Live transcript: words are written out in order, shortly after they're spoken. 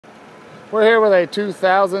We're here with a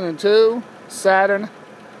 2002 Saturn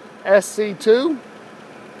SC2,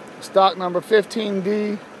 stock number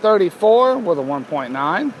 15D34 with a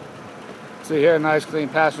 1.9. See here, nice clean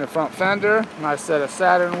passenger front fender, nice set of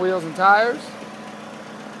Saturn wheels and tires.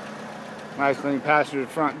 Nice clean passenger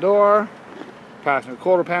front door, passenger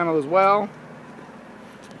quarter panel as well.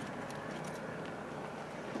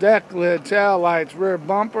 Deck lid, tail lights, rear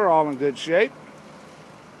bumper, all in good shape.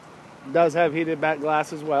 Does have heated back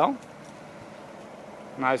glass as well.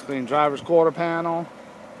 Nice clean driver's quarter panel.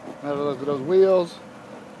 Never look at those wheels.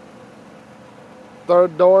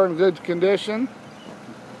 Third door in good condition.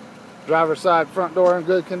 Driver's side front door in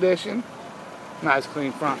good condition. Nice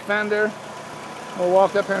clean front fender. We'll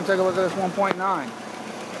walk up here and take a look at this 1.9.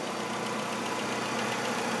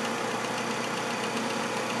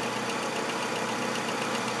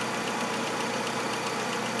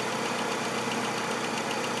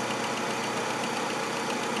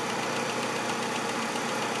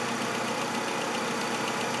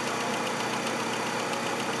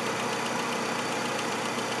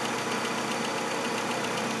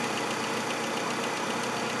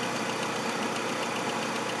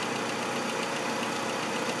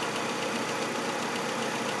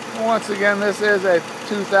 Once again, this is a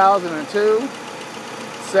 2002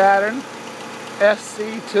 Saturn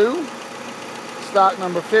SC2, stock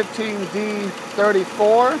number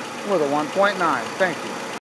 15D34 with a 1.9. Thank you.